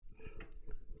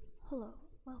Hello,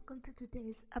 welcome to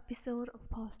today's episode of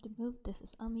Pause to Move. This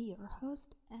is Ami, your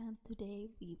host, and today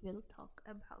we will talk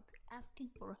about asking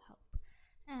for help.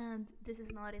 And this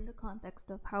is not in the context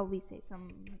of how we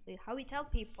tell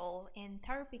people in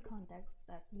therapy context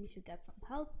that you should get some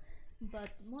help,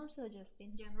 but more so just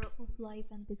in general of life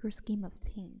and bigger scheme of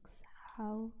things.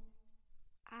 How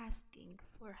asking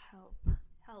for help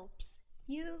helps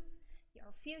you,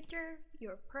 your future,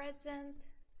 your present,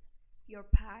 your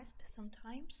past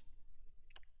sometimes.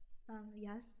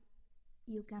 Yes,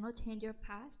 you cannot change your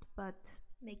past, but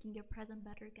making your present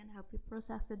better can help you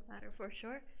process it better for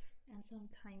sure. And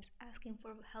sometimes asking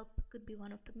for help could be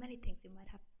one of the many things you might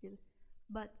have to do.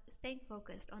 But staying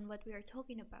focused on what we are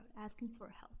talking about, asking for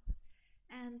help.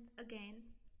 And again,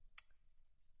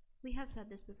 we have said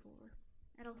this before,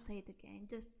 and I'll say it again,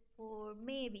 just for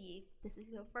maybe if this is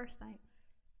your first time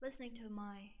listening to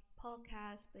my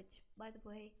podcast, which, by the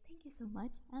way, thank you so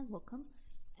much and welcome.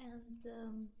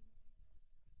 And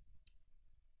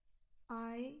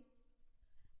I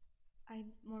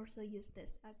more so use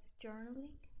this as journaling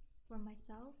for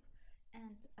myself,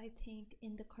 and I think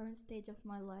in the current stage of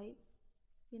my life,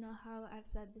 you know how I've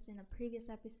said this in a previous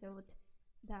episode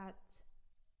that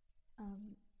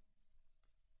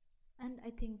and I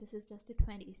think this is just the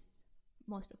 20s.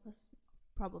 Most of us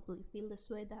probably feel this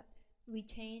way, that we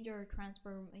change or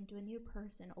transform into a new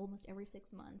person almost every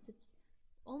 6 months. It's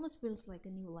almost feels like a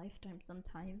new lifetime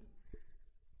sometimes.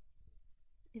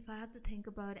 If I have to think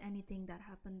about anything that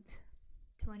happened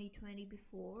 2020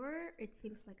 before, it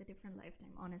feels like a different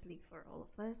lifetime, honestly, for all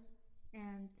of us.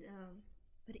 And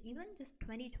but even just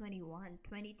 2021,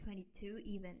 2022,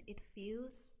 even, it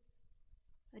feels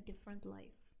a different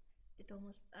life. It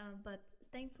almost but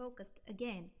staying focused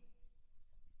again,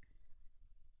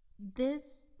 the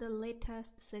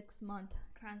latest 6 month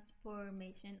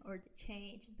transformation, or the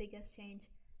biggest change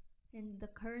in the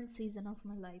current season of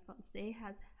my life, I'll say,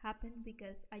 has happened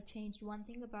because I changed one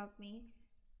thing about me,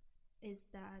 is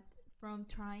that from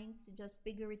trying to just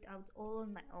figure it out all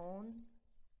on my own,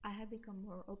 I have become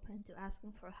more open to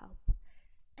asking for help.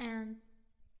 And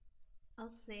I'll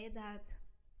say that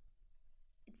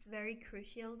it's very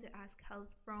crucial to ask help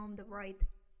from the right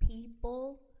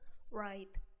people,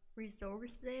 right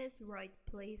resources, right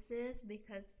places,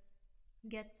 because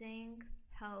getting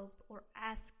help or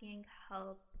asking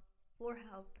help for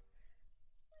help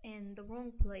in the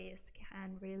wrong place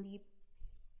can really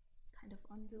kind of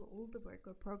undo all the work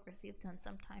or progress you've done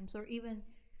sometimes, or even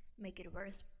make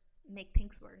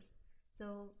things worse.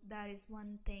 So that is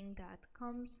one thing that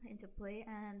comes into play,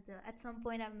 and at some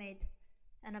point I've made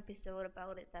an episode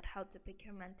about it, that how to pick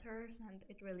your mentors, and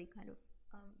it really kind of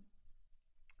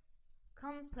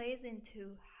plays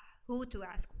into who to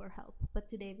ask for help. But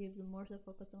today we will more so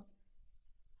focus on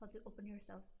how to open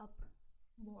yourself up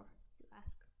more to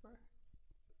ask for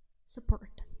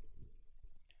support.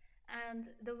 And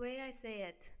the way I say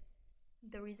it,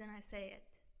 the reason I say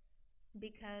it,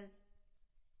 because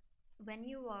when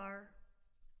you are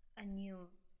a new,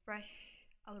 fresh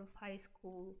out of high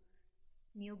school,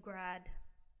 new grad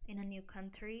in a new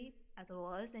country, as I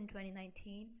was in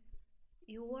 2019,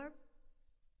 you were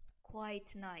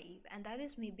quite naive, and that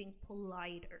is me being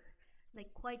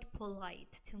quite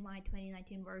polite to my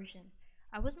 2019 version.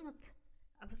 I was not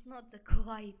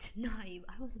quite naive.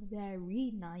 I was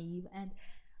very naive, and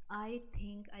I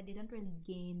think I didn't really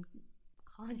gain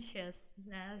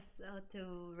consciousness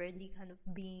to really kind of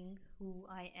being who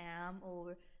I am,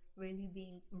 or really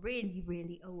being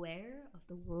really aware of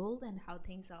the world and how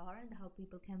things are and how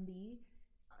people can be,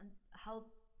 and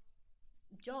how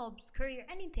jobs, career,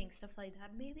 anything, stuff like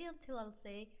that. Maybe until, I'll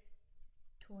say,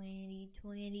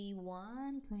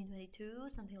 2021, 2022,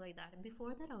 something like that. And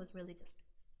before that, I was really just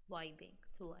vibing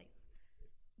to life.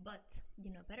 But,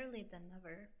 better late than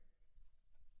never.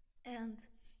 And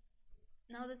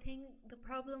now the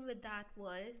problem with that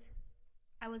was,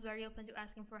 I was very open to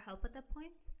asking for help at that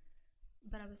point,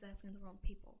 but I was asking the wrong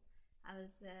people. I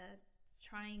was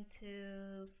trying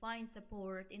to find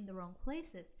support in the wrong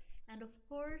places. And of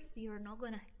course, you're not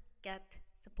going to get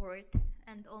support,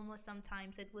 and almost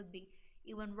sometimes it would be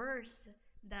even worse,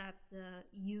 that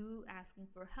you asking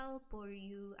for help or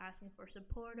you asking for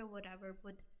support or whatever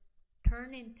would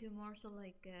turn into more so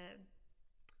like a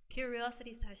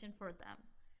curiosity session for them,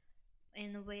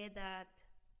 in a way that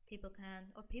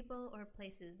people or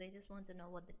places, they just want to know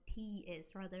what the tea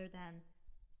is, rather than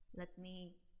let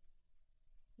me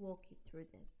walk you through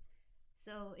this.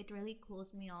 So it really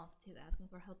closed me off to asking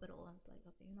for help at all. I was like,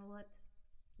 okay, you know what?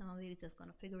 Now we're just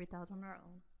gonna figure it out on our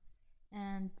own.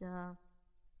 And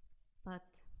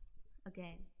but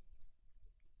again,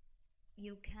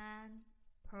 you can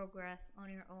progress on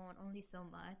your own only so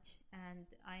much, and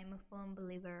I am a firm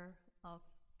believer of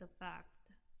the fact,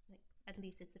 like at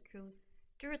least it's a true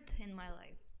truth in my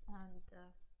life, and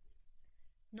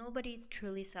nobody is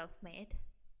truly self-made.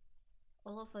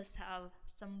 All of us have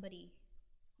somebody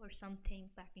or something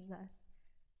backing us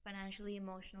financially,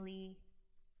 emotionally,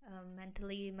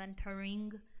 mentally,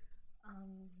 mentoring,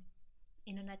 um,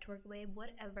 in a network way,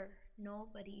 whatever.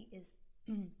 Nobody is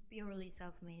purely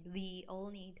self-made. We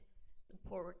all need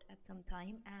support at some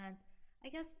time, and I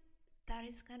guess that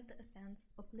is kind of the essence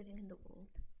of living in the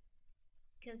world.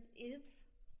 Because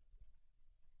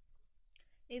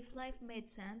if life made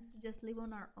sense to just live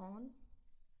on our own,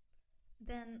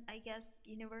 then I guess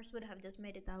universe would have just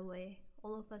made it that way.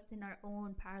 All of us in our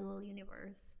own parallel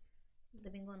universe,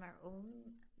 living on our own,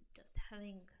 just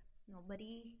having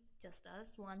nobody, just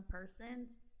us, one person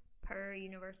per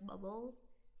universe bubble,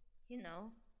 you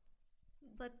know.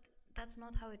 But that's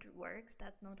not how it works.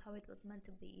 That's not how it was meant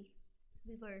to be.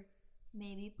 We were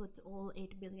maybe put all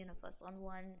 8 billion of us on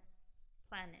one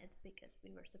planet because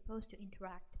we were supposed to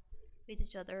interact with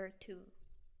each other to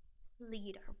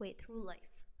lead our way through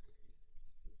life.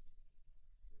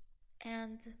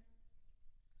 And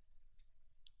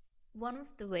one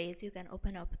of the ways you can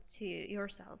open up to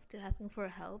yourself to asking for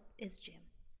help is gym.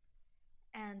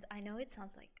 And I know it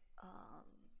sounds like,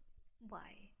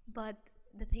 why? But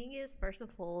the thing is, first of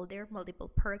all, there are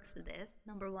multiple perks to this.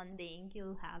 Number one being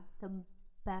you'll have the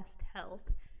best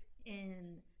health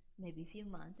in maybe a few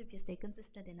months if you stay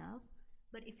consistent enough.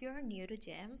 But if you're new to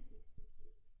gym,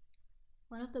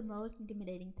 one of the most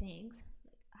intimidating things,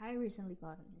 like I recently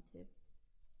gotten into,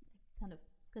 kind of,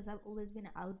 because I've always been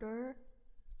an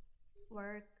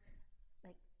work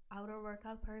like outdoor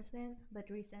workout person, but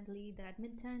recently the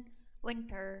Edmonton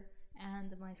winter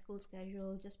and my school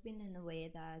schedule just been in a way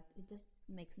that it just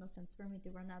makes no sense for me to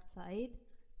run outside.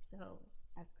 So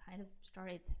I've kind of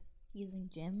started using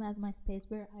gym as my space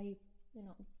where I,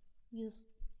 use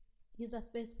that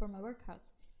space for my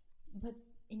workouts. But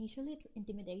initially it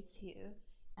intimidates you,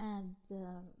 and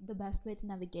the best way to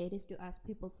navigate is to ask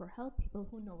people for help, people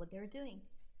who know what they're doing.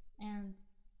 And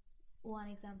one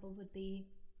example would be,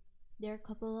 there are a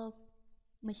couple of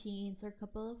machines or a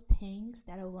couple of things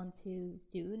that I want to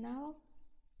do now,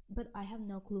 but I have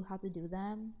no clue how to do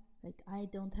them. Like I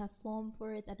don't have form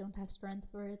for it, I don't have strength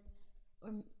for it,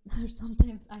 or, or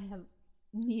sometimes I have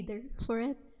neither for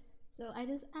it. So I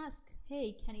just ask,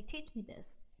 hey, can you teach me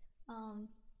this?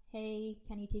 Hey,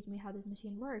 can you teach me how this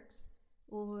machine works?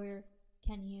 Or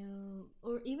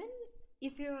or even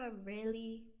if you are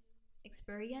really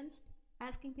experienced,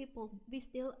 asking people, we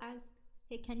still ask,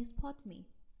 hey, can you spot me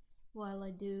while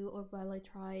I do, or while I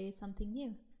try something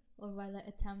new, or while I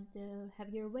attempt a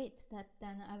heavier weight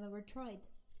than I've ever tried.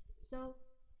 So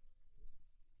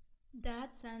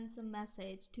that sends a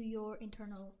message to your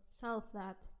internal self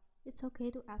that it's okay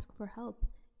to ask for help,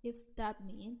 if that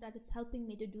means that it's helping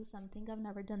me to do something I've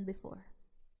never done before.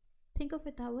 Think of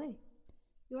it that way.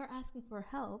 You are asking for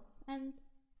help, and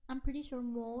I'm pretty sure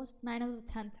most 9 out of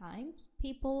 10 times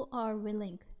people are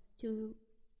willing to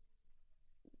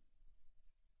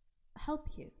help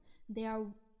you.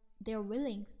 They're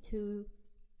willing to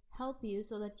help you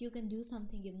so that you can do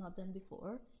something you've not done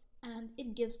before, and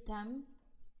it gives them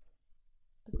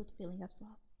a good feeling as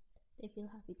well. They feel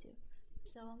happy too.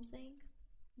 So I'm saying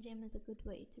gym is a good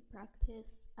way to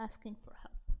practice asking for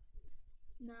help.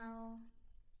 Now,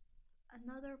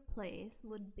 another place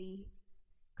would be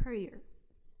career.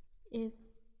 If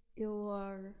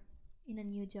you're in a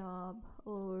new job,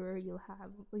 or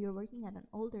you're working at an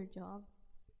older job,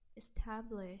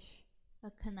 establish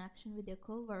a connection with your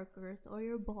coworkers or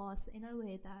your boss in a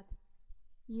way that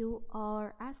you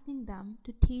are asking them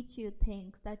to teach you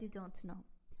things that you don't know.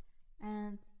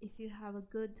 And if you have a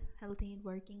good, healthy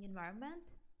working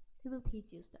environment, they will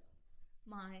teach you stuff.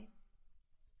 My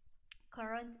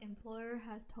current employer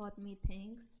has taught me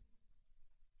things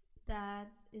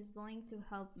that is going to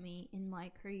help me in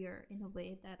my career in a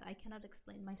way that I cannot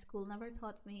explain. My school never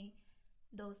taught me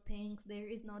those things. There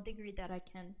is no degree that I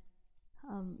can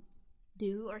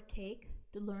do or take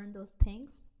to learn those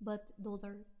things, but those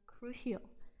are crucial.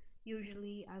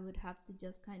 Usually I would have to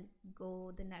just kind of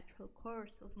go the natural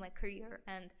course of my career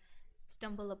and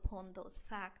stumble upon those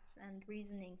facts and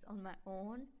reasonings on my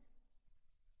own.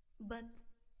 But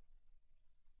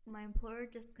my employer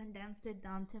just condensed it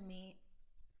down to me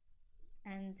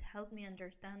and helped me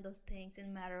understand those things in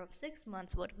a matter of 6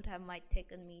 months, what would have might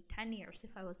taken me 10 years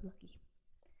if I was lucky.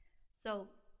 So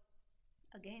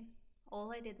again,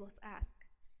 all I did was ask,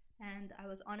 and I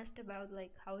was honest about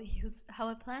like how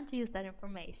I plan to use that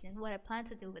information, what I plan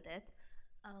to do with it.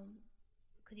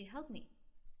 Could you help me?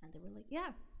 And they were like, yeah,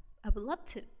 I would love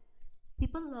to.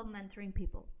 People love mentoring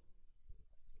people.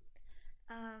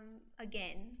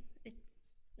 Again,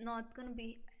 it's not gonna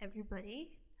be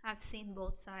everybody. I've seen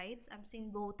both sides. I've seen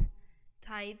both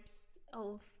types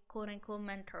of quote unquote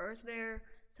mentors where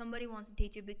somebody wants to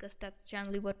teach you because that's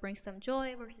generally what brings them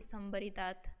joy versus somebody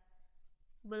that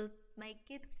will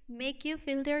make you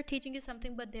feel they're teaching you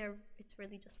something, but it's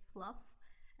really just fluff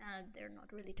and they're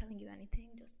not really telling you anything.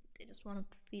 They just want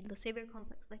to feel the savior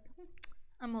complex, like,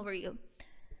 I'm over you.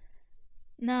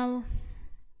 Now,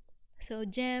 so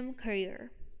gym,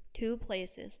 career, two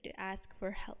places to ask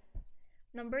for help.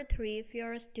 Number three, if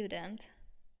you're a student,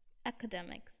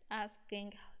 academics,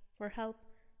 asking for help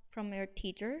from your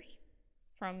teachers,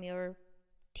 from your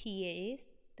TAs,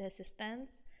 the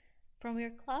assistants, from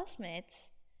your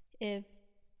classmates. If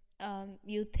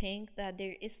you think that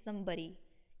there is somebody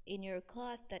in your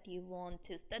class that you want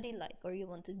to study like, or you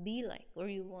want to be like, or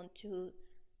you want to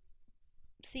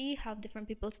see how different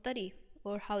people study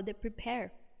or how they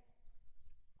prepare.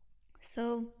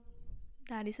 So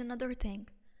that is another thing.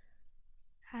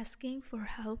 Asking for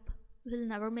help will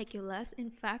never make you less.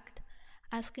 In fact,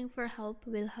 asking for help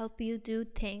will help you do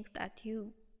things that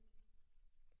you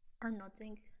are not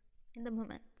doing in the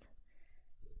moment.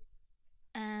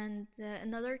 And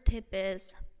another tip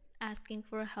is asking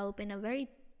for help in a very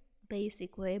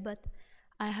basic way, but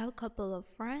I have a couple of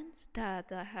friends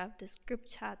that I have this group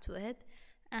chat with,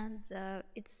 and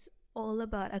it's all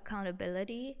about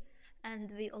accountability,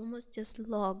 and we almost just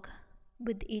log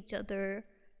with each other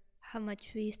how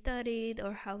much we studied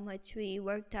or how much we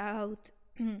worked out,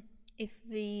 if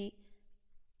we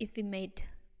made,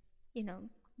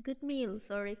 good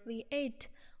meals, or if we ate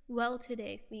well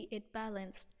today, if we ate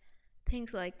balanced,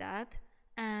 things like that.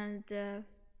 And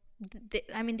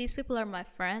these people are my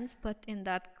friends, but in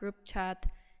that group chat,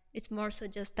 it's more so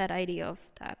just that idea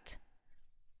of that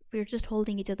we're just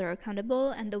holding each other accountable.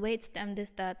 And the way it stemmed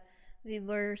is that we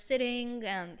were sitting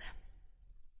and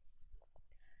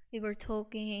we were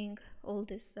talking, all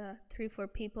this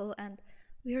 3-4 people, and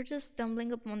we were just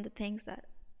stumbling upon the things that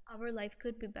our life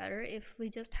could be better if we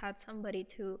just had somebody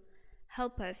to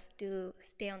help us to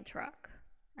stay on track.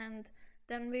 And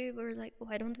then we were like,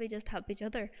 why don't we just help each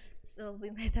other? So we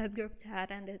made that group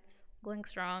chat, and it's going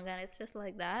strong, and it's just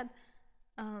like that.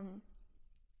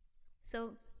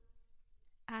 So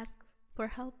ask for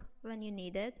help when you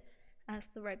need it,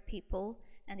 ask the right people,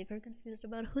 and if you're confused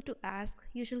about who to ask,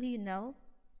 usually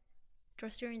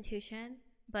trust your intuition.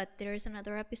 But there is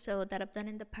another episode that I've done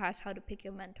in the past, how to pick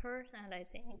your mentors, and I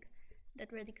think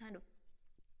that really kind of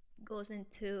goes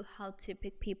into how to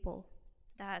pick people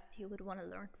that you would want to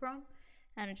learn from,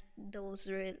 and those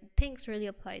things really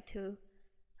apply to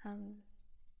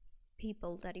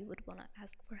people that you would want to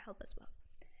ask for help as well.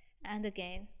 And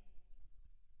again,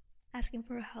 asking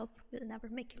for help will never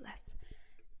make you less.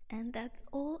 And that's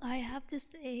all I have to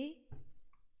say.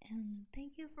 And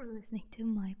thank you for listening to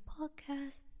my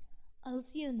podcast. I'll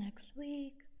see you next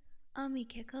week. Ami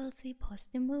Kekalsi, pause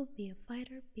the move, be a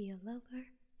fighter, be a lover.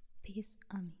 Peace,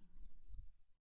 Ami.